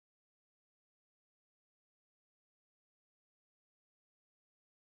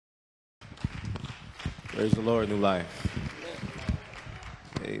Praise the Lord, New Life.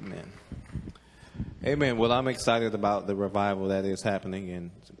 Amen. Amen. Well, I'm excited about the revival that is happening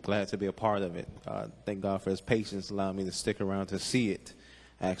and glad to be a part of it. Thank God for his patience, allowing me to stick around to see it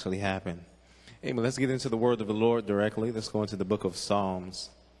actually happen. Amen. Let's get into the word of the Lord directly. Let's go into the book of Psalms,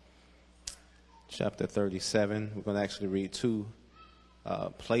 chapter 37. We're going to actually read two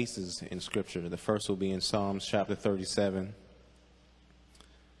places in Scripture. The first will be in Psalms chapter 37.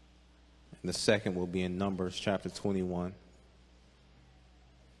 And the second will be in Numbers chapter 21.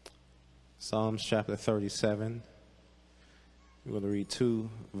 Psalms chapter 37. We're going to read two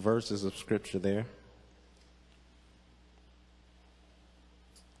verses of Scripture there.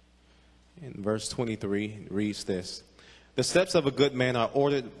 In verse 23, it reads this: "The steps of a good man are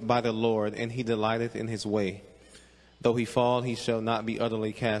ordered by the Lord, and he delighteth in his way. Though he fall, he shall not be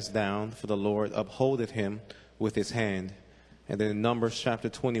utterly cast down, for the Lord upholdeth him with his hand." And then in Numbers chapter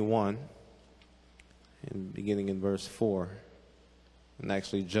 21, and beginning in verse 4, and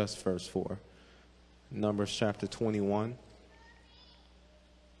actually just verse 4. Numbers chapter 21,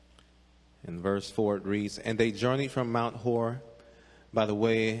 in verse 4 it reads, "And they journeyed from Mount Hor by the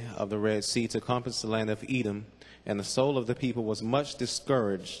way of the Red Sea to compass the land of Edom, and the soul of the people was much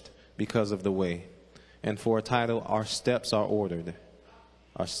discouraged because of the way. And for a title, Our Steps Are Ordered."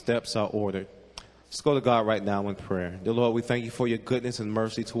 Our steps are ordered. Let's go to God right now in prayer. Dear Lord, we thank you for your goodness and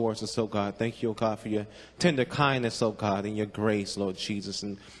mercy towards us, oh God. Thank you, oh God, for your tender kindness, oh God, and your grace, Lord Jesus.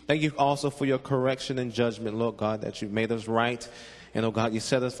 And thank you also for your correction and judgment, Lord God, that you've made us right. And, oh God, you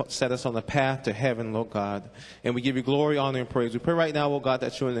set us on the path to heaven, Lord God. And we give you glory, honor, and praise. We pray right now, oh God,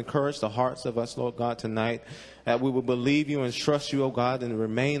 that you will encourage the hearts of us, Lord God, tonight. That we will believe you and trust you, oh God, and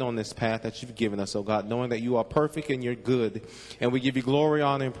remain on this path that you've given us, oh God, knowing that you are perfect and you're good. And we give you glory,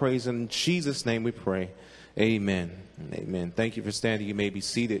 honor, and praise. In Jesus' name we pray. Amen. Amen. Thank you for standing. You may be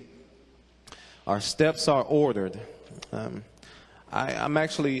seated. Our steps are ordered. I'm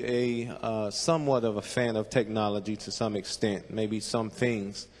actually somewhat of a fan of technology to some extent, maybe some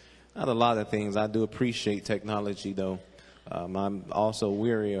things, not a lot of things. I do appreciate technology, though. I'm also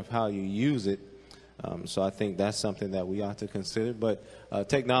weary of how you use it, so I think that's something that we ought to consider. But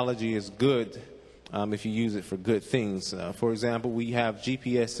technology is good if you use it for good things. For example, we have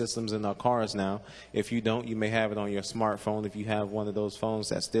GPS systems in our cars now. If you don't, you may have it on your smartphone. If you have one of those phones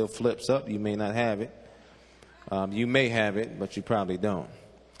that still flips up, you may not have it. You may have it, but you probably don't.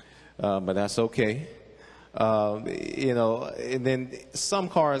 But that's okay. And then some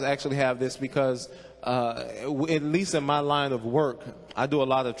cars actually have this because, at least in my line of work, I do a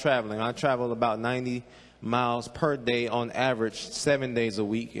lot of traveling. I travel about 90 miles per day on average, 7 days a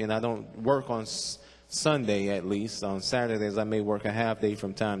week, and I don't work on Sunday at least. On Saturdays, I may work a half day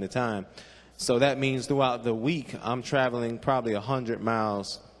from time to time. So that means throughout the week, I'm traveling probably 100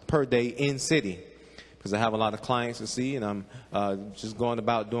 miles per day in city, because I have a lot of clients to see, and I'm just going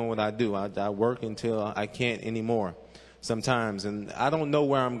about doing what I do. I work until I can't anymore sometimes, and I don't know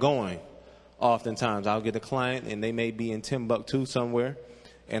where I'm going oftentimes. I'll get a client, and they may be in Timbuktu somewhere,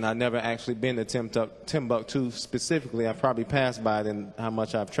 and I've never actually been to Timbuktu specifically. I've probably passed by it in how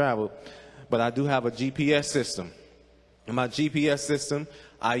much I've traveled, but I do have a GPS system. And my GPS system,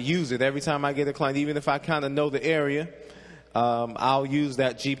 I use it every time I get a client, even if I kind of know the area. I'll use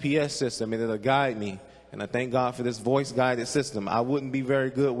that GPS system, and it'll guide me. And I thank God for this voice-guided system. I wouldn't be very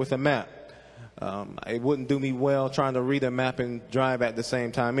good with a map. It wouldn't do me well trying to read a map and drive at the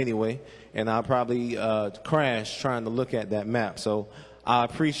same time anyway. And I'll probably crash trying to look at that map. So I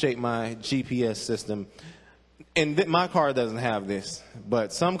appreciate my GPS system. And my car doesn't have this,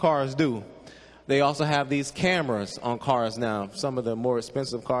 but some cars do. They also have these cameras on cars now. Some of the more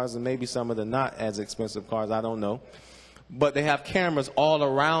expensive cars, and maybe some of the not as expensive cars, I don't know. But they have cameras all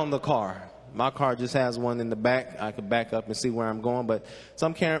around the car. My car just has one in the back. I could back up and see where I'm going. But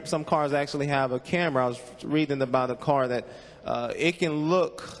some cars actually have a camera. I was reading about a car that it can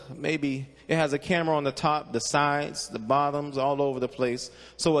look, maybe it has a camera on the top, the sides, the bottoms, all over the place.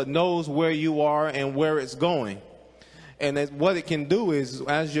 So it knows where you are and where it's going. And what it can do is,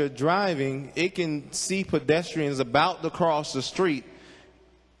 as you're driving, it can see pedestrians about to cross the street.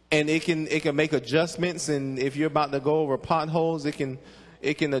 And it can make adjustments, and if you're about to go over potholes, it can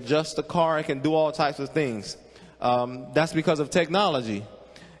adjust the car. It can do all types of things. That's because of technology.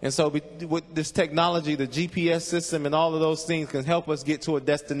 And so with this technology, the GPS system and all of those things can help us get to a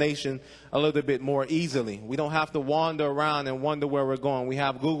destination a little bit more easily. We don't have to wander around and wonder where we're going. We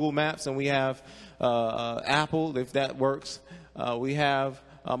have Google Maps, and we have Apple, if that works. We have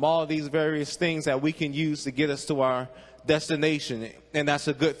all of these various things that we can use to get us to our destination, and that's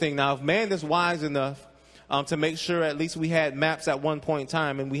a good thing. Now, if man is wise enough to make sure at least we had maps at one point in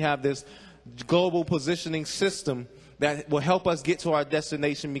time, and we have this global positioning system that will help us get to our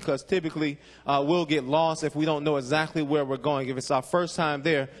destination, because typically we'll get lost if we don't know exactly where we're going. If it's our first time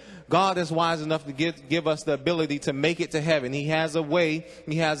there, God is wise enough to give us the ability to make it to heaven. He has a way,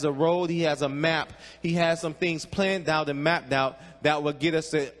 he has a road, he has a map, he has some things planned out and mapped out that will get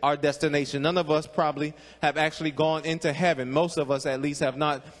us to our destination. None of us probably have actually gone into heaven. Most of us at least have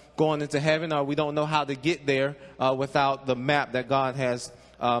not gone into heaven, or we don't know how to get there without the map that God has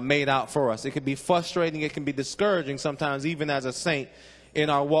made out for us. It can be frustrating, it can be discouraging sometimes, even as a saint in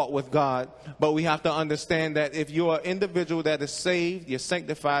our walk with God. But we have to understand that if you're an individual that is saved, you're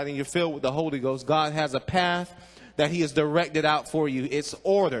sanctified, and you're filled with the Holy Ghost, God has a path that he has directed out for you. It's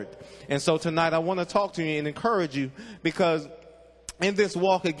ordered. And so tonight I want to talk to you and encourage you, because in this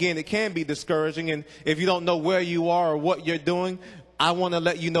walk, again, it can be discouraging. And if you don't know where you are or what you're doing, I want to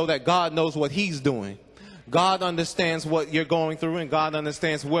let you know that God knows what he's doing. God understands what you're going through, and God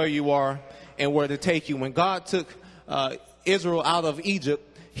understands where you are and where to take you. When God took Israel out of Egypt,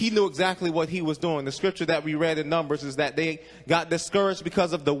 he knew exactly what he was doing. The scripture that we read in Numbers is that they got discouraged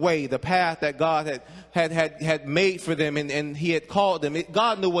because of the way, the path that God had made for them, and he had called them.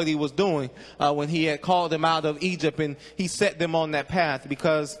 God knew what he was doing when he had called them out of Egypt, and he set them on that path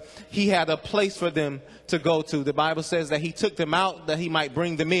because he had a place for them to go to. The Bible says that he took them out that he might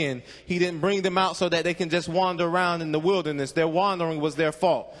bring them in. He didn't bring them out so that they can just wander around in the wilderness. Their wandering was their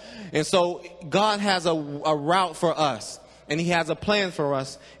fault. And so God has a route for us, and he has a plan for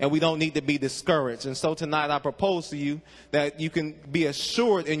us, and we don't need to be discouraged. And so tonight I propose to you that you can be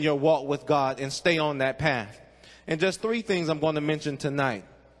assured in your walk with God and stay on that path. And just three things I'm going to mention tonight.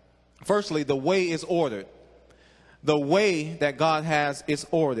 Firstly, the way is ordered. The way that God has is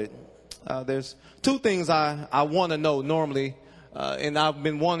ordered. There's two things I want to know normally, and I've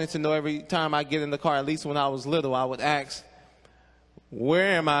been wanting to know every time I get in the car. At least when I was little, I would ask,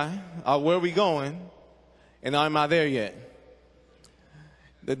 where am I? Where are we going? And am I there yet?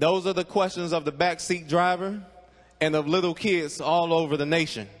 Those are the questions of the backseat driver and of little kids all over the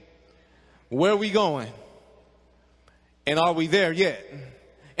nation. Where are we going? And are we there yet?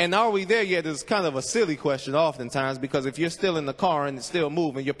 And are we there yet is kind of a silly question oftentimes, because if you're still in the car and it's still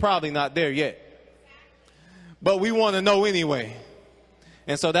moving, you're probably not there yet. But we want to know anyway.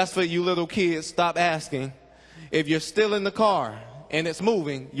 And so that's for you little kids. Stop asking. If you're still in the car and it's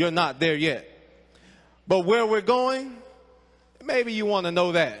moving, you're not there yet. But where we're going, maybe you want to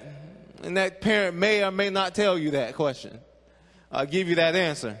know that. And that parent may or may not tell you that question, give you that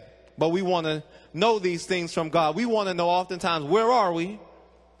answer. But we want to know these things from God. We want to know oftentimes, where are we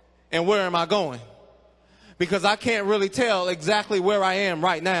and where am I going? Because I can't really tell exactly where I am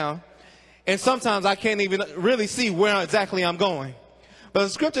right now. And sometimes I can't even really see where exactly I'm going. But the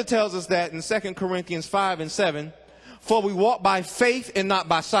scripture tells us that in 2 Corinthians 5:7, for we walk by faith and not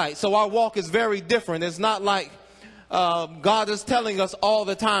by sight. So our walk is very different. It's not like God is telling us all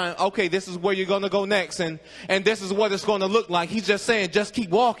the time, okay, this is where you're going to go next, and this is what it's going to look like. He's just saying, just keep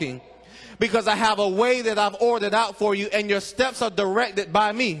walking, because I have a way that I've ordered out for you, and your steps are directed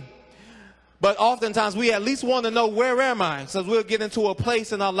by me. But oftentimes we at least want to know, where am I? So we'll get into a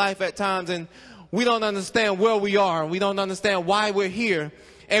place in our life at times, and we don't understand where we are, and we don't understand why we're here,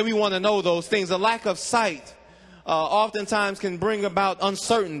 and we want to know those things. A lack of sight oftentimes can bring about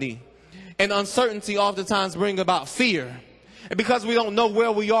uncertainty. And uncertainty oftentimes bring about fear. And because we don't know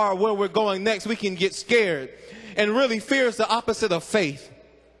where we are or where we're going next, we can get scared. And really, fear is the opposite of faith.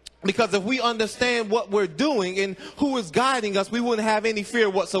 Because if we understand what we're doing and who is guiding us, we wouldn't have any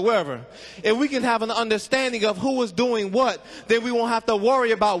fear whatsoever. If we can have an understanding of who is doing what, then we won't have to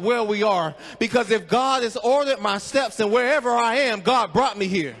worry about where we are. Because if God has ordered my steps, and wherever I am, God brought me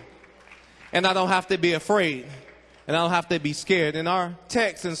here. And I don't have to be afraid. And I don't have to be scared. In our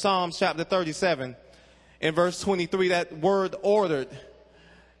text in Psalms chapter 37, in verse 23, that word ordered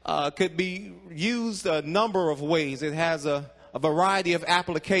could be used a number of ways. It has a variety of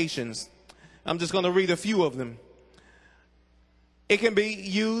applications. I'm just going to read a few of them. It can be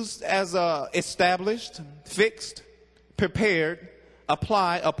used as established, fixed, prepared,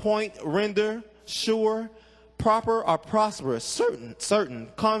 apply, appoint, render, sure, proper or prosperous, certain,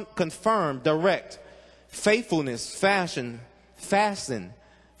 confirm, direct, faithfulness, fashion, fasten,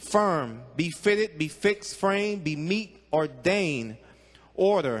 firm, be fitted, be fixed, frame, be meet, ordain,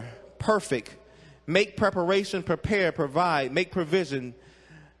 order, perfect, make preparation, prepare, provide, make provision,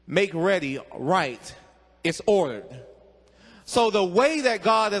 make ready, right. It's ordered. So the way that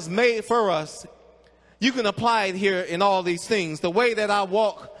God has made for us, you can apply it here in all these things. The way that I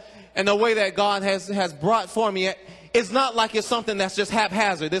walk and the way that God has brought for me, it's not like it's something that's just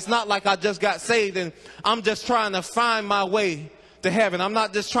haphazard. It's not like I just got saved and I'm just trying to find my way to heaven. I'm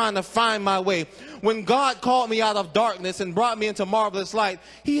not just trying to find my way. When God called me out of darkness and brought me into marvelous light,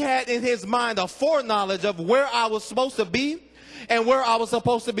 he had in his mind a foreknowledge of where I was supposed to be and where I was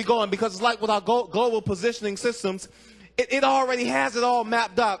supposed to be going. Because it's like with our global positioning systems, it already has it all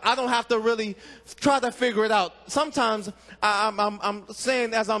mapped out. I don't have to really try to figure it out. Sometimes I'm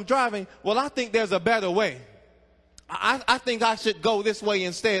saying as I'm driving, well, I think there's a better way. I think I should go this way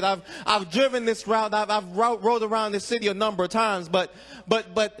instead. I've driven this route. I've rode around this city a number of times, but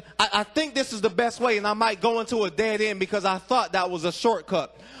I think this is the best way, and I might go into a dead end because I thought that was a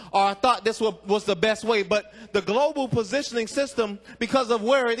shortcut, or I thought this was the best way. But the global positioning system, because of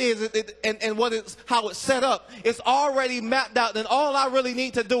where it is and how it's set up, it's already mapped out, and all I really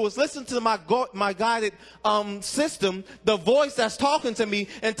need to do is listen to my guided system, the voice that's talking to me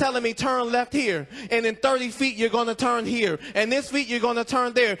and telling me turn left here, and in 30 feet you're going to turn here, and this feet you're going to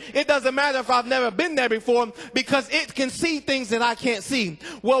turn there. It doesn't matter if I've never been there before, because it can see things that I can't see.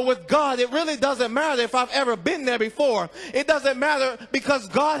 Well, with God, it really doesn't matter if I've ever been there before. It doesn't matter, because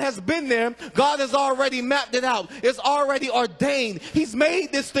God has been there. God has already mapped it out. It's already ordained. He's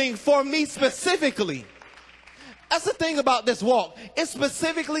made this thing for me specifically. That's the thing about this walk. It's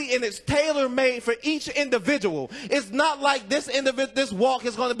specifically and it's tailor-made for each individual. It's not like this walk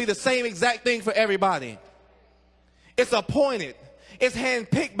is going to be the same exact thing for everybody. It's appointed. It's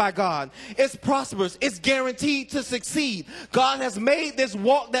handpicked by God. It's prosperous. It's guaranteed to succeed. God has made this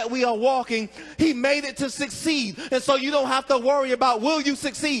walk that we are walking. He made it to succeed. And so you don't have to worry about, will you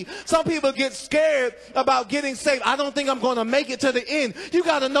succeed? Some people get scared about getting saved. I don't think I'm going to make it to the end. You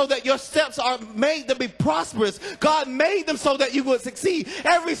got to know that your steps are made to be prosperous. God made them so that you would succeed.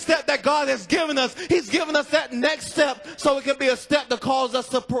 Every step that God has given us, he's given us that next step so it can be a step that calls us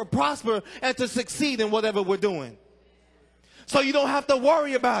to prosper and to succeed in whatever we're doing. So you don't have to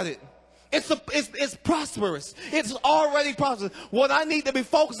worry about it. It's prosperous. It's already prosperous. What I need to be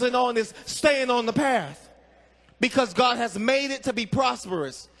focusing on is staying on the path, because God has made it to be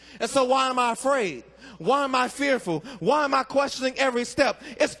prosperous. And so why am I afraid? Why am I fearful? Why am I questioning every step?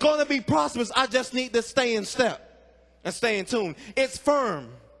 It's going to be prosperous. I just need to stay in step and stay in tune. It's firm.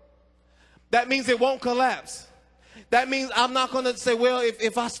 That means it won't collapse. That means I'm not going to say, well,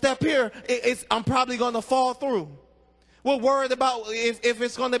 if I step here, I'm probably going to fall through. We're worried about if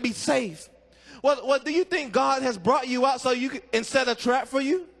it's going to be safe. Well, do you think God has brought you out so you can and set a trap for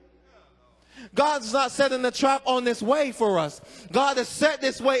you? God's not setting a trap on this way for us. God has set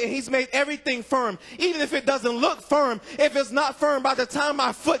this way, and he's made everything firm. Even if it doesn't look firm, if it's not firm, by the time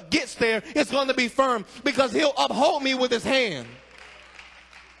my foot gets there, it's going to be firm, because he'll uphold me with his hand.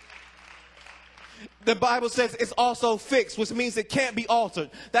 The Bible says it's also fixed, which means it can't be altered.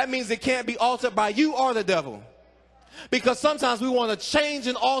 That means it can't be altered by you or the devil. Because sometimes we want to change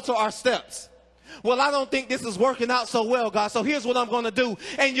and alter our steps. Well, I don't think this is working out so well, God, so here's what I'm going to do.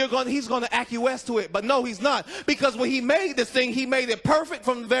 And he's going to acquiesce to it. But no, he's not. Because when he made this thing, he made it perfect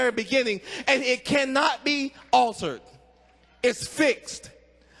from the very beginning. And it cannot be altered. It's fixed.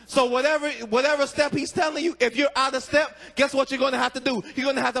 So whatever step he's telling you, if you're out of step, guess what you're going to have to do? You're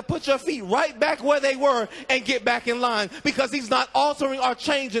going to have to put your feet right back where they were and get back in line. Because he's not altering or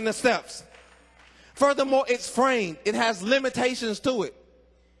changing the steps. Furthermore, it's framed. It has limitations to it.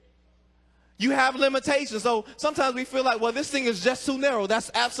 You have limitations. So sometimes we feel like, well, this thing is just too narrow. That's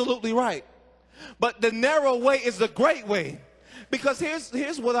absolutely right. But the narrow way is the great way. Because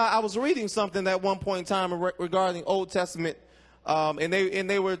here's what I was reading something at one point in time regarding Old Testament. And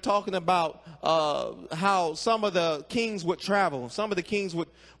they were talking about how some of the kings would travel. Some of the kings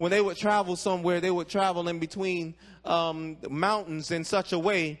when they would travel somewhere, they would travel in between mountains in such a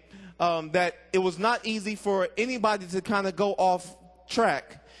way that it was not easy for anybody to kind of go off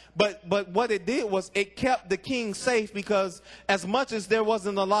track. But what it did was it kept the king safe, because as much as there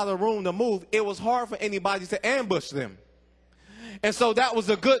wasn't a lot of room to move, it was hard for anybody to ambush them. And so that was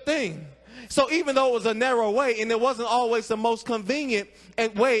a good thing. So even though it was a narrow way, and it wasn't always the most convenient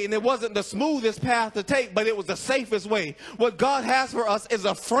way, and it wasn't the smoothest path to take, but it was the safest way. What God has for us is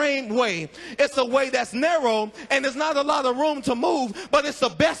a framed way. It's a way that's narrow, and there's not a lot of room to move, but it's the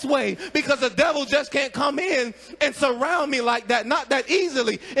best way, because the devil just can't come in and surround me like that. Not that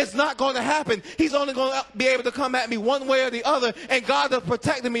easily. It's not going to happen. He's only going to be able to come at me one way or the other, and God is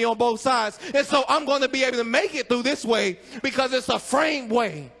protecting me on both sides. And so I'm going to be able to make it through this way, because it's a framed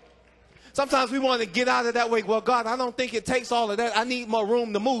way. Sometimes we want to get out of that way. Well, God, I don't think it takes all of that. I need more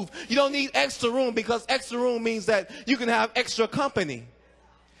room to move. You don't need extra room, because extra room means that you can have extra company.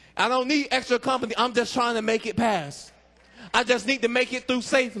 I don't need extra company. I'm just trying to make it past. I just need to make it through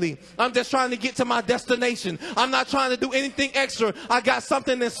safely. I'm just trying to get to my destination. I'm not trying to do anything extra. I got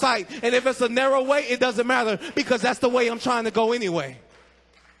something in sight. And if it's a narrow way, it doesn't matter because that's the way I'm trying to go anyway.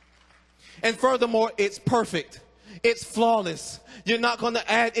 And furthermore, it's perfect. It's flawless. You're not going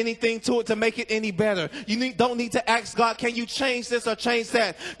to add anything to it to make it any better. You don't need to ask God, can you change this or change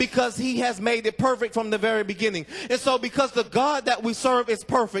that? Because he has made it perfect from the very beginning. And so because the God that we serve is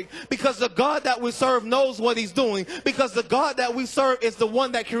perfect, because the God that we serve knows what he's doing, because the God that we serve is the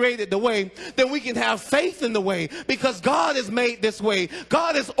one that created the way, then we can have faith in the way because God has made this way.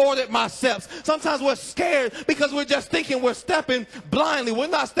 God has ordered my steps. Sometimes we're scared because we're just thinking we're stepping blindly. We're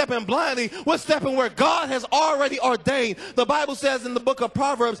not stepping blindly. We're stepping where God has already ordained. The Bible says in the book of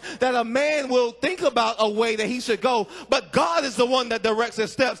Proverbs that a man will think about a way that he should go, but God is the one that directs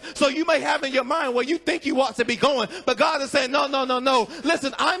his steps. So you may have in your mind where you think you ought to be going, but God is saying, no.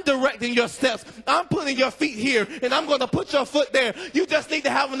 Listen, I'm directing your steps. I'm putting your feet here, and I'm going to put your foot there. You just need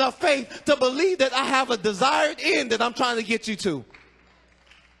to have enough faith to believe that I have a desired end that I'm trying to get you to.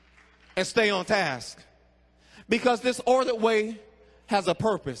 And stay on task. Because this ordered way has a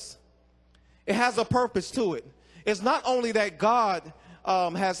purpose. It has a purpose to it. It's not only that God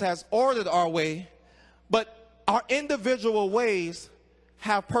has ordered our way, but our individual ways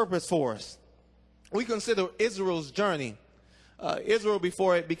have purpose for us. We consider Israel's journey. Israel,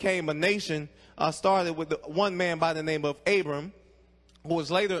 before it became a nation, started with one man by the name of Abram, who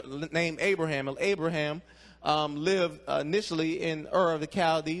was later named Abraham. And Abraham lived initially in Ur of the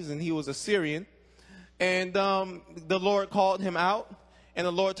Chaldees, and he was a Syrian. And the Lord called him out. And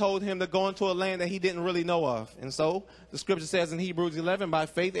the Lord told him to go into a land that he didn't really know of. And so the scripture says in Hebrews 11, by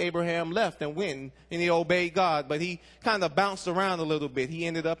faith Abraham left and went and he obeyed God. But he kind of bounced around a little bit. He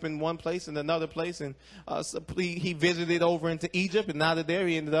ended up in one place and another place. And he visited over into Egypt. And out of there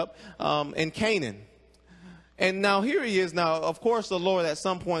he ended up in Canaan. And now here he is. Now, of course, the Lord at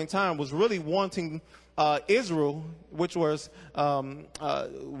some point in time was really wanting Israel, which was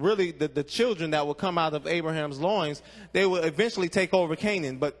really the children that would come out of Abraham's loins, they would eventually take over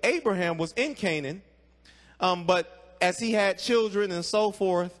Canaan. But Abraham was in Canaan, but as he had children and so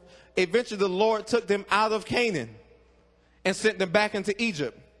forth, eventually the Lord took them out of Canaan and sent them back into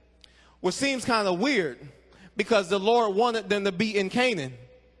Egypt, which seems kind of weird because the Lord wanted them to be in Canaan.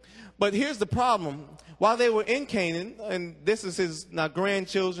 But here's the problem. While they were in Canaan, and this is his now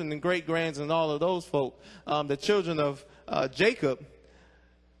grandchildren and great-grands and all of those folk, the children of Jacob,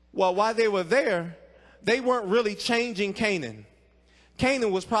 well, while they were there, they weren't really changing Canaan.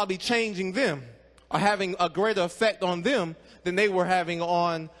 Canaan was probably changing them or having a greater effect on them than they were having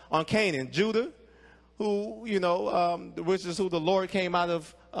on Canaan. Judah, who, which is who the Lord came out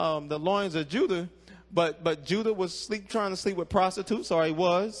of the loins of Judah, But Judah was trying to sleep with prostitutes, or he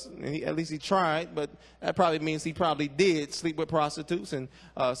was, and at least he tried, but that probably means he probably did sleep with prostitutes, and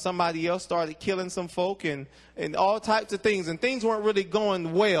somebody else started killing some folk and all types of things, and things weren't really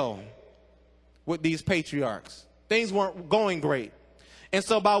going well with these patriarchs. Things weren't going great. And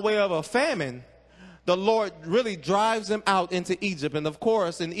so by way of a famine, the Lord really drives them out into Egypt, and of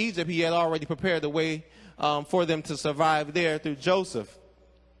course in Egypt he had already prepared the way for them to survive there through Joseph.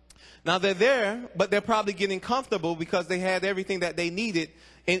 Now they're there, but they're probably getting comfortable because they had everything that they needed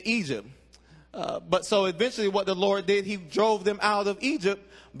in Egypt. But so eventually what the Lord did, he drove them out of Egypt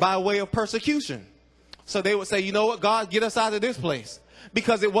by way of persecution. So they would say, you know what, God, get us out of this place.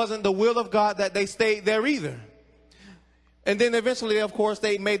 Because it wasn't the will of God that they stayed there either. And then eventually, of course,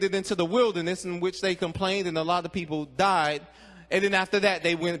 they made it into the wilderness in which they complained and a lot of people died. And then after that,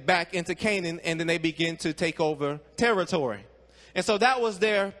 they went back into Canaan and then they began to take over territory. And so that was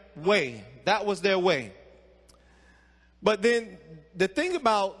their way. That was their way. But then the thing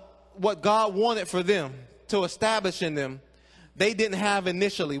about what God wanted for them to establish in them, they didn't have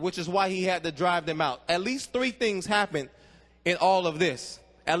initially, which is why he had to drive them out. At least three things happened in all of this.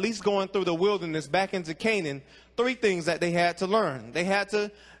 At least going through the wilderness back into Canaan, three things that they had to learn. They had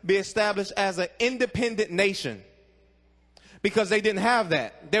to be established as an independent nation because they didn't have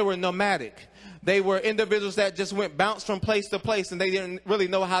that. They were nomadic. They were individuals that just bounced from place to place, and they didn't really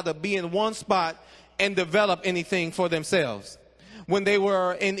know how to be in one spot and develop anything for themselves. When they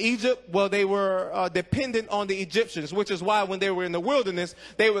were in Egypt, well, they were dependent on the Egyptians, which is why when they were in the wilderness,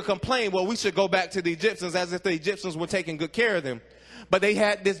 they would complain, well, we should go back to the Egyptians, as if the Egyptians were taking good care of them. But they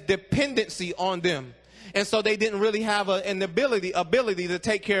had this dependency on them. And so they didn't really have an ability to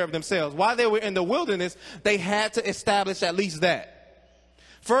take care of themselves. While they were in the wilderness, they had to establish at least that.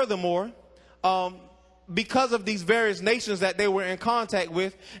 Furthermore, because of these various nations that they were in contact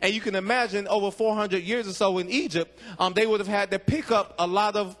with, and you can imagine over 400 years or so in Egypt, they would have had to pick up a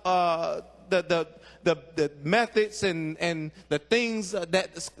lot of the methods and the things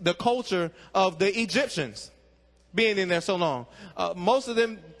that the culture of the Egyptians being in there so long. Most of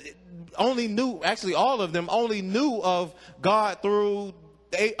them only knew, actually all of them only knew of God through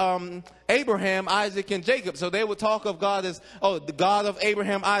Abraham, Isaac, and Jacob. So they would talk of God as, oh, the God of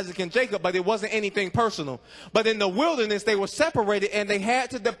Abraham, Isaac, and Jacob, but it wasn't anything personal. But in the wilderness, they were separated and they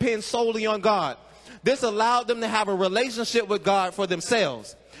had to depend solely on God. This allowed them to have a relationship with God for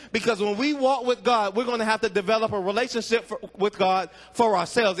themselves. Because when we walk with God, we're going to have to develop a relationship with God for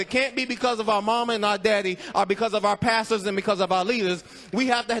ourselves. It can't be because of our mama and our daddy or because of our pastors and because of our leaders. We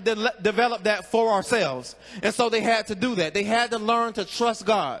have to develop that for ourselves. And so they had to do that. They had to learn to trust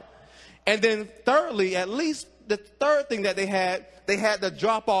God. And then thirdly, at least the third thing that they had to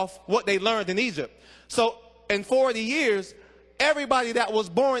drop off what they learned in Egypt. So in 40 years, everybody that was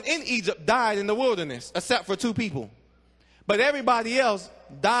born in Egypt died in the wilderness, except for 2 people. But everybody else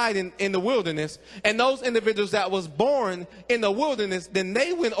died in the wilderness. And those individuals that was born in the wilderness, then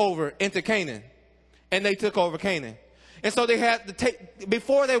they went over into Canaan. And they took over Canaan. And so they had to take,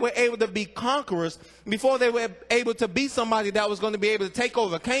 before they were able to be conquerors, before they were able to be somebody that was going to be able to take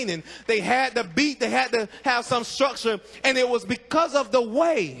over Canaan, they had to have some structure. And it was because of the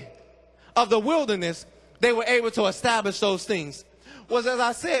way of the wilderness, they were able to establish those things. Was, as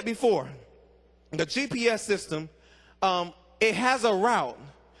I said before, the GPS system, it has a route,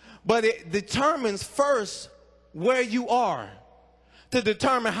 but it determines first where you are to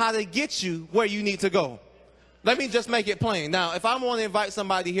determine how to get you where you need to go. Let me just make it plain. Now, if I want to invite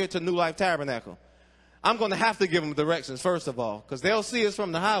somebody here to New Life Tabernacle, I'm going to have to give them directions, first of all, because they'll see us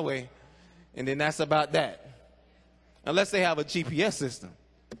from the highway, and then that's about that, unless they have a GPS system.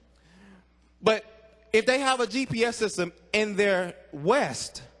 But if they have a GPS system in their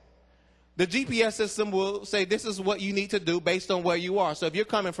west, the GPS system will say this is what you need to do based on where you are. So if you're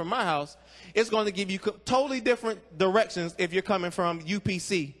coming from my house, it's going to give you totally different directions if you're coming from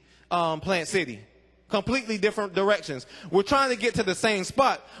UPC, Plant City. Completely different directions. We're trying to get to the same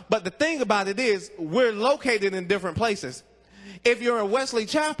spot, but the thing about it is we're located in different places. If you're in Wesley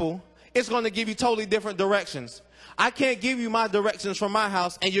Chapel, it's going to give you totally different directions. I can't give you my directions from my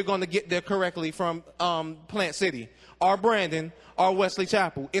house and you're going to get there correctly from Plant City or Brandon or Wesley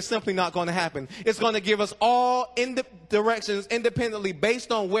Chapel. It's simply not going to happen. It's going to give us all directions independently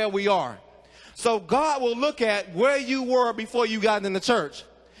based on where we are. So God will look at where you were before you got in the church.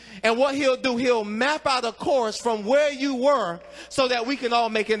 And what he'll do, he'll map out a course from where you were so that we can all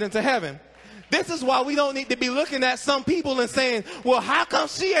make it into heaven. This is why we don't need to be looking at some people and saying, well, how come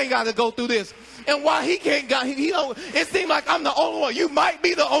she ain't got to go through this? And why he can't go, he don't, it seems like I'm the only one. You might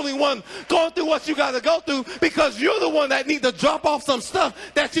be the only one going through what you got to go through because you're the one that need to drop off some stuff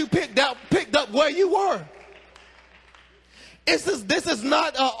that you picked up where you were. This is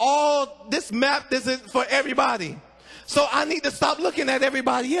not this map isn't for everybody. So I need to stop looking at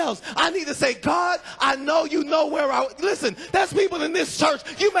everybody else. I need to say, God, I know you know where listen, there's people in this church,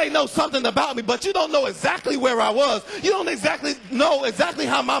 you may know something about me, but you don't know exactly where I was. You don't know exactly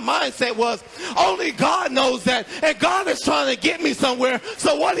how my mindset was. Only God knows that. And God is trying to get me somewhere.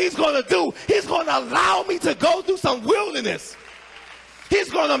 So what he's going to do, he's going to allow me to go through some wilderness. He's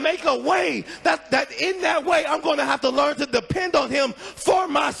going to make a way that in that way I'm going to have to learn to depend on him for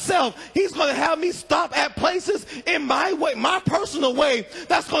myself. He's going to have me stop at places in my way, my personal way,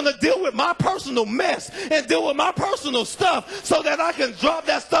 that's going to deal with my personal mess and deal with my personal stuff so that I can drop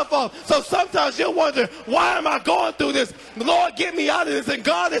that stuff off. So sometimes you'll wonder, why am I going through this? Lord, get me out of this. And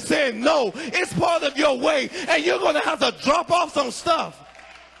God is saying, no, it's part of your way. And you're going to have to drop off some stuff.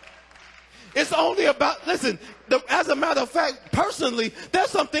 It's only about, listen, as a matter of fact, personally,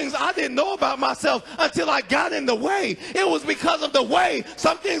 there's some things I didn't know about myself until I got in the way. It was because of the way.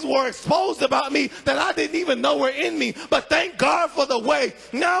 Some things were exposed about me that I didn't even know were in me. But thank God for the way.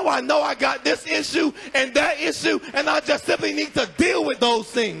 Now I know I got this issue and that issue, and I just simply need to deal with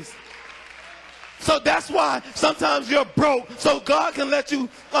those things. So that's why sometimes you're broke, so God can let you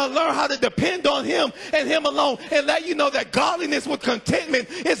learn how to depend on him and him alone and let you know that godliness with contentment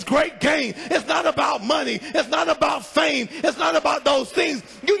is great gain. It's not about money. It's not about fame. It's not about those things.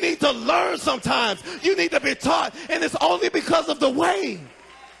 You need to learn sometimes. You need to be taught, and it's only because of the way.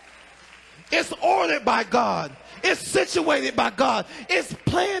 It's ordered by God. It's situated by God. It's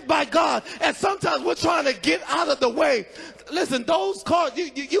planned by God. And sometimes we're trying to get out of the way. Listen, those cars,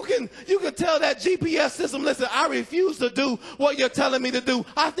 you can tell that GPS system, listen, I refuse to do what you're telling me to do.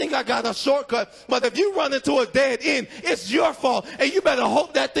 I think I got a shortcut. But if you run into a dead end, it's your fault. And you better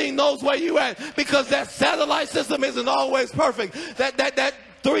hope that thing knows where you at, because that satellite system isn't always perfect. That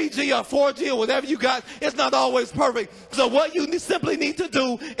 3G or 4G or whatever you got, it's not always perfect. So what you simply need to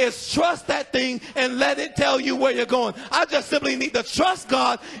do is trust that thing and let it tell you where you're going. I just simply need to trust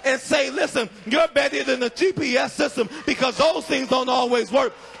God and say, listen, you're better than the GPS system, because those things don't always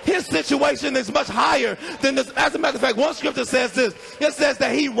work. His situation is much higher than this. As a matter of fact, one scripture says this. It says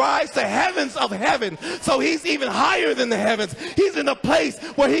that he rides the heavens of heaven. So he's even higher than the heavens. He's in a place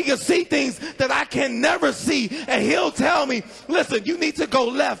where he can see things that I can never see. And he'll tell me, listen, you need to go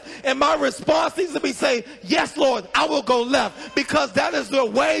left. And my response needs to be say, yes, Lord, I will go left. Because that is the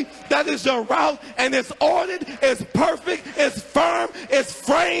way, that is your route. And it's ordered, it's perfect, it's firm, it's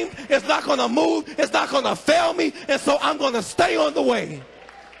framed. It's not going to move. It's not going to fail me. And so I'm going to stay on the way.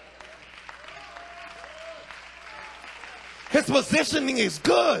 His positioning is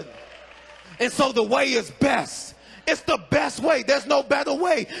good. And so the way is best. It's the best way. There's no better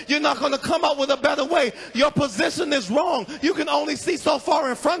way. You're not going to come up with a better way. Your position is wrong. You can only see so far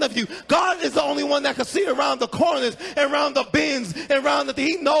in front of you. God is the only one that can see around the corners, around the bends, around the,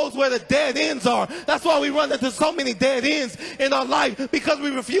 he knows where the dead ends are. That's why we run into so many dead ends in our life, because we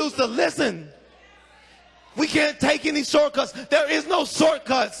refuse to listen. We can't take any shortcuts. There is no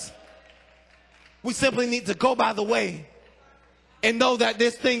shortcuts. We simply need to go by the way and know that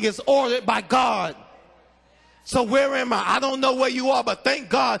this thing is ordered by God. So where am I? I don't know where you are, but thank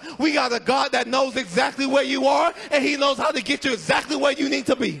God we got a God that knows exactly where you are, and he knows how to get you exactly where you need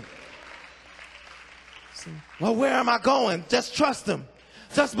to be. Well, where am I going? Just trust him.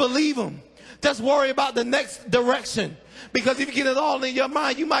 Just believe him. Just worry about the next direction. Because if you get it all in your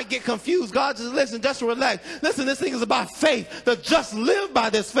mind, you might get confused. God, just listen, just relax. Listen, this thing is about faith. To just live by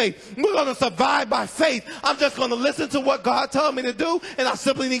this faith. We're going to survive by faith. I'm just going to listen to what God told me to do, and I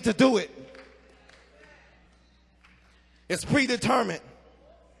simply need to do it. It's predetermined.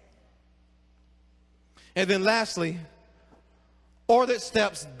 And then lastly, ordered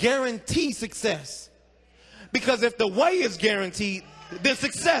steps guarantee success. Because if the way is guaranteed, then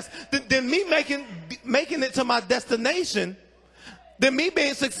success, then me making it to my destination, then me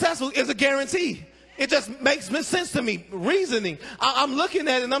being successful is a guarantee. It just makes sense to me. Reasoning. I'm looking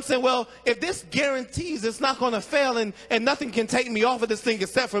at it and I'm saying, well, if this guarantees it's not going to fail and nothing can take me off of this thing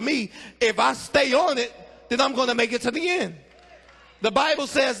except for me, if I stay on it, then I'm going to make it to the end. The Bible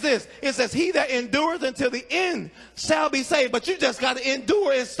says this. It says, he that endureth until the end shall be saved. But you just got to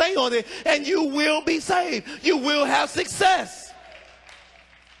endure and stay on it, and you will be saved. You will have success.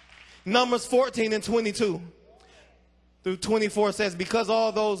 Numbers 14 and 22 through 24 says, because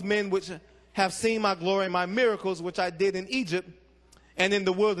all those men which have seen my glory and my miracles, which I did in Egypt and in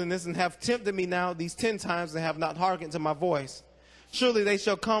the wilderness, and have tempted me now these 10 times and have not hearkened to my voice, surely they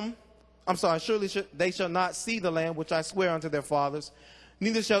shall they shall not see the land which I swear unto their fathers,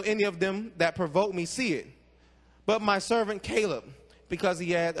 neither shall any of them that provoke me see it. But my servant Caleb, because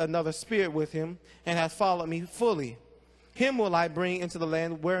he had another spirit with him, and hath followed me fully, him will I bring into the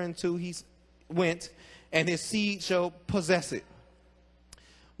land whereinto he went, and his seed shall possess it.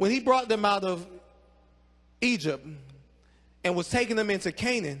 When he brought them out of Egypt and was taking them into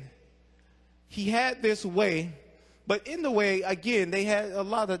Canaan, he had this way, but in the way, again, they had a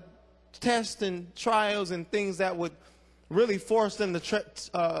lot of tests and trials and things that would really force them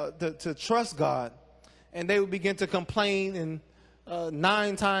to trust God. And they would begin to complain, and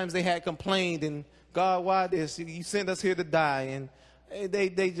 9 times they had complained, and God, why this? You sent us here to die. And they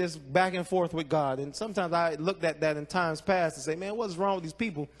just back and forth with God. And sometimes I looked at that in times past and say, man, what's wrong with these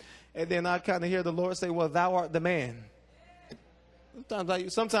people? And then I kind of hear the Lord say, well, thou art the man.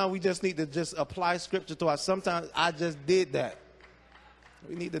 Sometimes we just need to just apply scripture to us. Sometimes I just did that.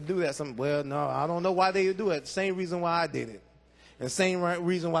 We need to do that. Well, no, I don't know why they do it. Same reason why I did it. And same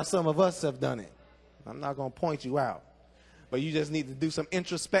reason why some of us have done it. I'm not going to point you out. But you just need to do some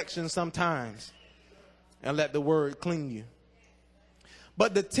introspection sometimes and let the word clean you.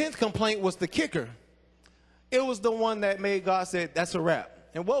 But the 10th complaint was the kicker. It was the one that made God say, that's a wrap.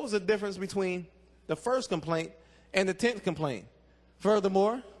 And what was the difference between the first complaint and the 10th complaint?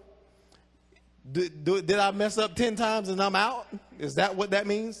 Furthermore, did I mess up 10 times and I'm out? Is that what that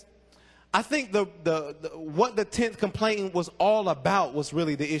means? I think what the 10th complaint was all about was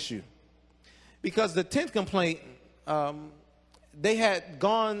really the issue. Because the 10th complaint, they had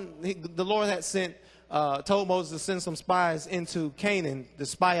gone, the Lord had told Moses to send some spies into Canaan to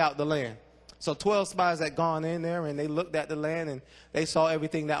spy out the land. So 12 spies had gone in there, and they looked at the land, and they saw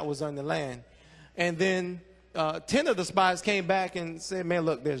everything that was on the land. And then 10 of the spies came back and said, man,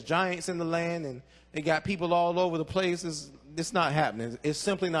 look, there's giants in the land, and they got people all over the place. It's not happening. It's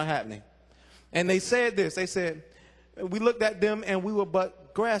simply not happening. And they said this. They said, we looked at them, and we were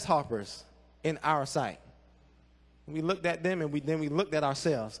but grasshoppers in our sight. We looked at them, and then we looked at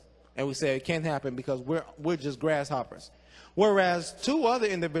ourselves, and we said it can't happen because we're just grasshoppers. Whereas two other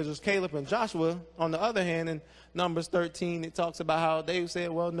individuals, Caleb and Joshua, on the other hand, in Numbers 13, it talks about how they said,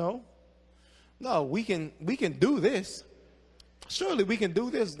 well, no, we can do this. Surely we can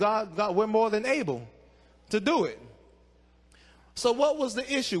do this. God, we're more than able to do it. So what was the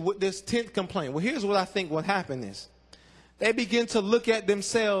issue with this 10th complaint? Well, here's what I think what happened is they begin to look at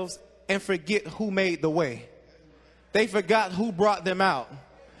themselves and forget who made the way. They forgot who brought them out.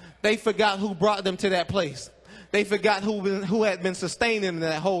 They forgot who brought them to that place. They forgot who had been sustaining them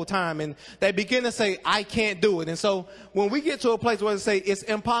that whole time. And they begin to say, I can't do it. And so when we get to a place where they say, it's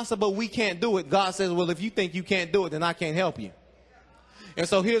impossible, we can't do it, God says, well, if you think you can't do it, then I can't help you. And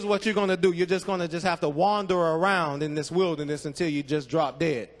so here's what you're going to do. You're just going to have to wander around in this wilderness until you just drop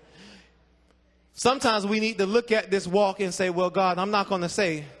dead. Sometimes we need to look at this walk and say, well, God, I'm not going to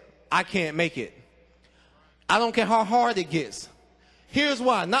say I can't make it. I don't care how hard it gets. Here's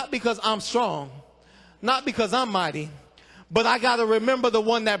why. Not because I'm strong. Not because I'm mighty, but I got to remember the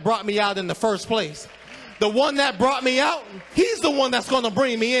one that brought me out in the first place. The one that brought me out, he's the one that's going to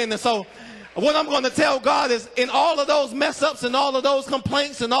bring me in. And so what I'm going to tell God is in all of those mess ups and all of those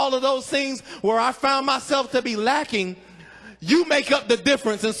complaints and all of those things where I found myself to be lacking, you make up the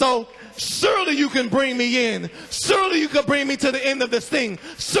difference. And so surely you can bring me in. Surely you can bring me to the end of this thing.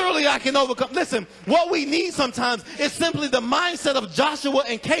 Surely I can overcome. Listen, what we need sometimes is simply the mindset of Joshua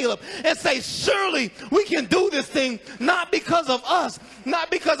and Caleb and say, surely we can do this thing, not because of us, not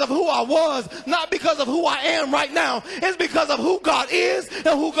because of who I was, not because of who I am right now. It's because of who God is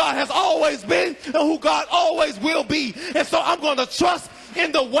and who God has always been and who God always will be. And so I'm going to trust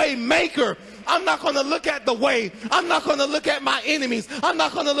in the way maker. I'm not going to look at the way. I'm not going to look at my enemies. I'm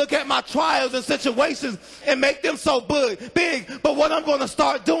not going to look at my trials and situations and make them so big. But what I'm going to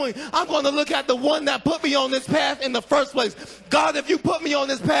start doing, I'm going to look at the one that put me on this path in the first place. God, if you put me on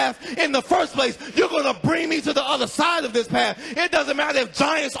this path in the first place, you're going to bring me to the other side of this path. It doesn't matter if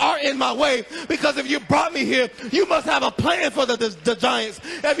giants are in my way, because if you brought me here, you must have a plan for the giants.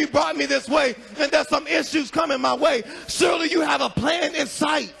 If you brought me this way and there's some issues coming my way, surely you have a plan in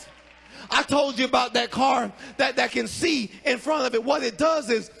sight. I told you about that car that can see in front of it. What it does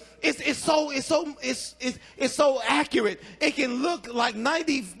is it's so accurate. It can look like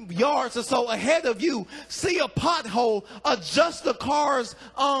 90 yards or so ahead of you, see a pothole, adjust the car's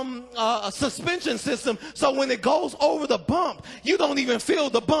suspension system so when it goes over the bump, you don't even feel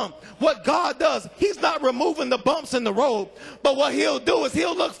the bump. What God does, he's not removing the bumps in the road, but what he'll do is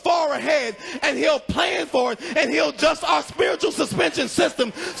he'll look far ahead and he'll plan for it, and he'll adjust our spiritual suspension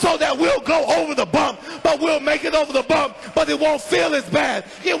system so that we'll go over the bump, but we'll make it over the bump, but it won't feel as bad.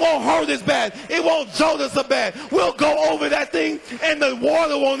 It won't hurt as bad. It won't jolt us so bad. We'll go over that thing and the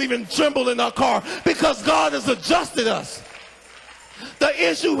water won't even tremble in our car because God has adjusted us. The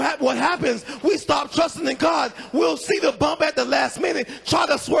issue, what happens, we stop trusting in God. We'll see the bump at the last minute, try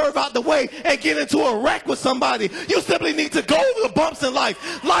to swerve out the way and get into a wreck with somebody. You simply need to go over the bumps in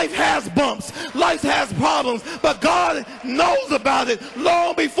life. Life has bumps. Life has problems. But God knows about it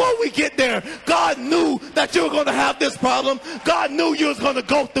long before we get there. God knew that you were going to have this problem. God knew you was going to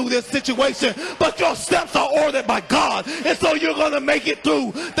go through this situation. But your steps are ordered by God. And so you're going to make it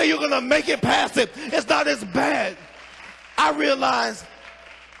through. That you're going to make it past it. It's not as bad. I realize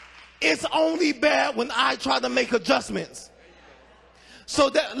it's only bad when I try to make adjustments. So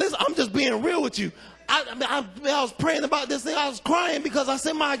that, listen, I'm just being real with you. I was praying about this thing. I was crying because I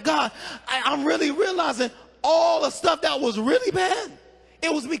said, my God, I'm really realizing all the stuff that was really bad,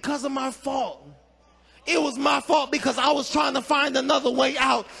 it was because of my fault. It was my fault because I was trying to find another way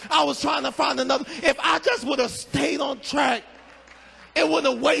out. I was trying to find another. If I just would have stayed on track, it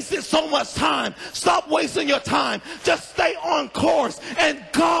wouldn't have wasted so much time. Stop wasting your time. Just stay on course and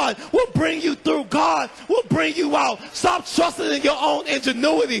God will bring you through. God will bring you out. Stop trusting in your own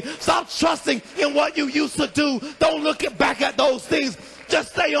ingenuity. Stop trusting in what you used to do. Don't look back at those things.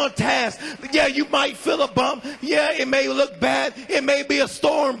 Just stay on task. Yeah, you might feel a bump. Yeah, it may look bad. It may be a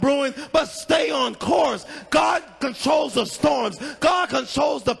storm brewing, but stay on course. God controls the storms. God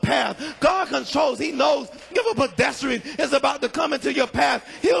controls the path. God controls. He knows if a pedestrian is about to come into your path,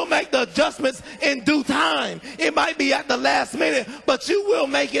 he'll make the adjustments in due time. It might be at the last minute, but you will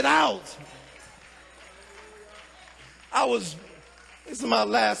make it out. This is my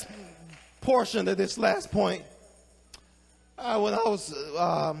last portion of this last point. When I was,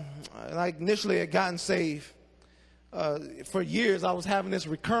 I initially had gotten saved, for years I was having this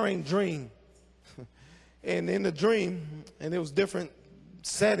recurring dream. And in the dream, and it was different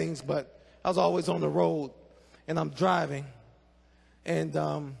settings, but I was always on the road, and I'm driving. And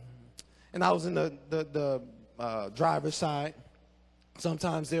I was in the driver's side.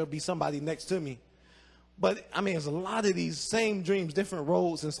 Sometimes there'll be somebody next to me. But, I mean, there's a lot of these same dreams, different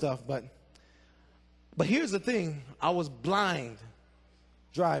roads and stuff. But here's the thing. I was blind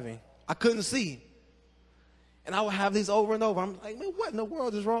driving. I couldn't see. And I would have these over and over. I'm like, man, what in the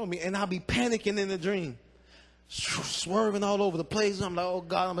world is wrong with me? And I'll be panicking in the dream, swerving all over the place. I'm like, oh,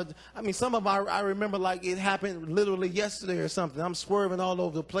 God. I mean, some of I remember like it happened literally yesterday or something. I'm swerving all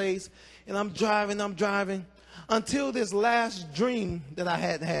over the place. And I'm driving until this last dream that I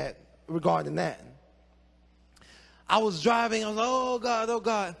had regarding that. I was driving. I was like, oh, God, oh,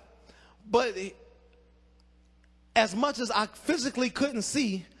 God. But as much as I physically couldn't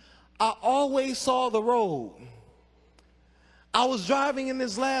see, I always saw the road. I was driving in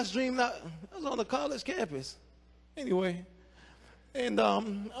this last dream. I was on the college campus. Anyway, and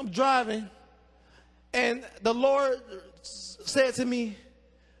I'm driving. And the Lord said to me,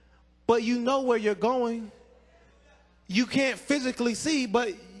 but you know where you're going. You can't physically see,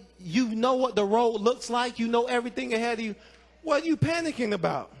 but you know what the road looks like. You know everything ahead of you. What are you panicking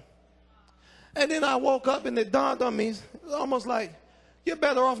about? And then I woke up and it dawned on me. It was almost like, you're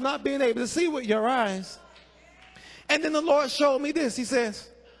better off not being able to see with your eyes. And then the Lord showed me this. He says,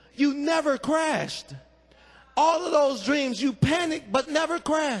 you never crashed. All of those dreams, you panicked but never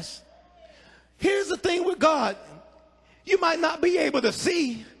crashed. Here's the thing with God. You might not be able to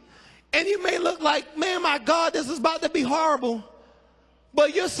see. And you may look like, man, my God, this is about to be horrible.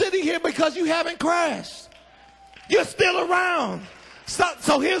 But you're sitting here because you haven't crashed. You're still around.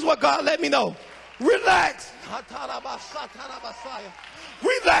 So here's what God let me know. Relax.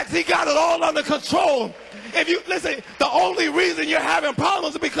 Relax. He got it all under control. If you listen, the only reason you're having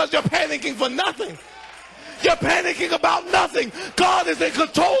problems is because you're panicking for nothing. You're panicking about nothing. God is in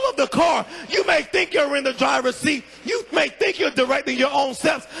control of the car. You may think you're in the driver's seat. You may think you're directing your own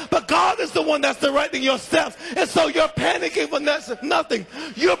steps, but God is the one that's directing your steps. And so you're panicking for nothing.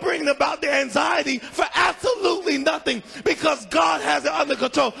 You're bringing about the anxiety for absolutely nothing because God has it under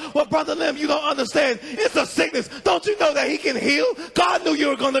control. Well, Brother Lim, you don't understand. It's a sickness. Don't you know that he can heal? God knew you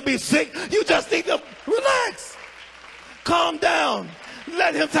were going to be sick. You just need to relax. Calm down.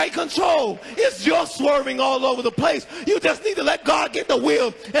 Let him take control. It's your swerving all over the place. You just need to let God get the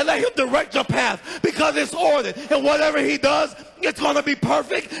wheel and let him direct your path because it's ordered. And whatever he does, it's going to be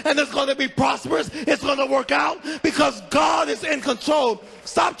perfect and it's going to be prosperous. It's going to work out because God is in control.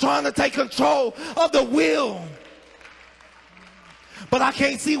 Stop trying to take control of the wheel. But I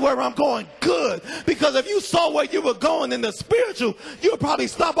can't see where I'm going. Good. Because if you saw where you were going in the spiritual, you would probably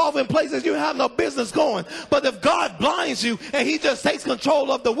stop off in places you have no business going. But if God blinds you and he just takes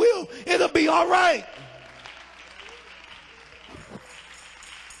control of the wheel, it'll be all right.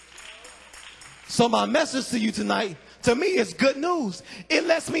 So my message to you tonight, to me, is good news. It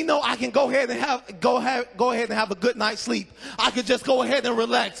lets me know I can go ahead and have a good night's sleep. I could just go ahead and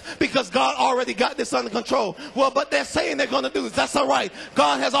relax because God already got this under control. Well, but they're saying they're going to do this. That's all right.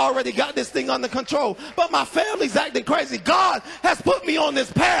 God has already got this thing under control. But my family's acting crazy. God has put me on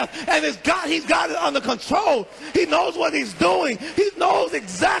this path, and he's got it under control. He knows what he's doing. He knows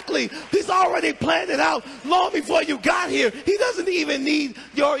exactly. He's already planned it out long before you got here. He doesn't even need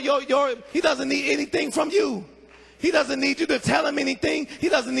he doesn't need anything from you. He doesn't need you to tell him anything. He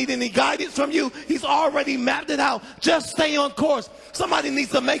doesn't need any guidance from you. He's already mapped it out. Just stay on course. Somebody needs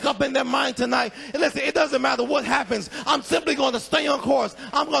to make up in their mind tonight. And listen, it doesn't matter what happens. I'm simply going to stay on course.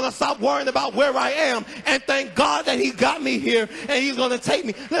 I'm going to stop worrying about where I am and thank God that he got me here and he's going to take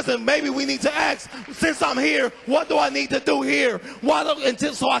me. Listen, maybe we need to ask, since I'm here, what do I need to do here?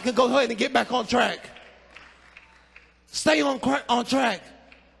 So I can go ahead and get back on track. Stay on track.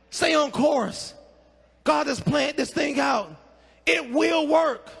 Stay on course. God has planned this thing out. It will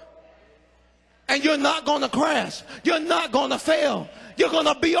work. And you're not going to crash. You're not going to fail. You're going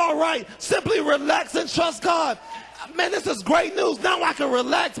to be all right. Simply relax and trust God. Man, this is great news. Now I can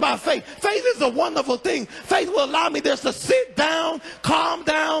relax by faith. Faith is a wonderful thing. Faith will allow me just to sit down, calm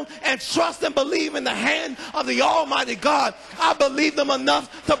down, and trust and believe in the hand of the Almighty God. I believe him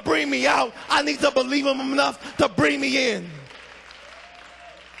enough to bring me out. I need to believe him enough to bring me in.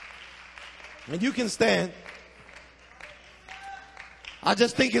 And you can stand. I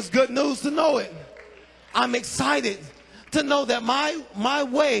just think it's good news to know it. I'm excited to know that my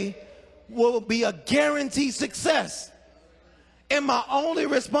way will be a guaranteed success. And my only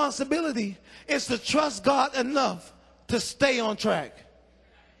responsibility is to trust God enough to stay on track,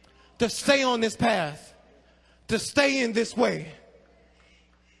 to stay on this path, to stay in this way.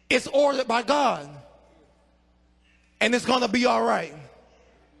 It's ordered by God. And it's going to be all right.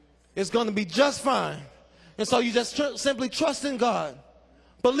 It's going to be just fine. And so you just simply trust in God.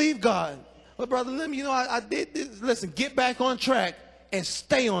 Believe God. But Brother Lim, you know, I did this. Listen, get back on track and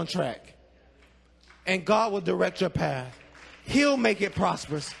stay on track. And God will direct your path. He'll make it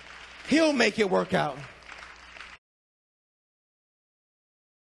prosperous. He'll make it work out.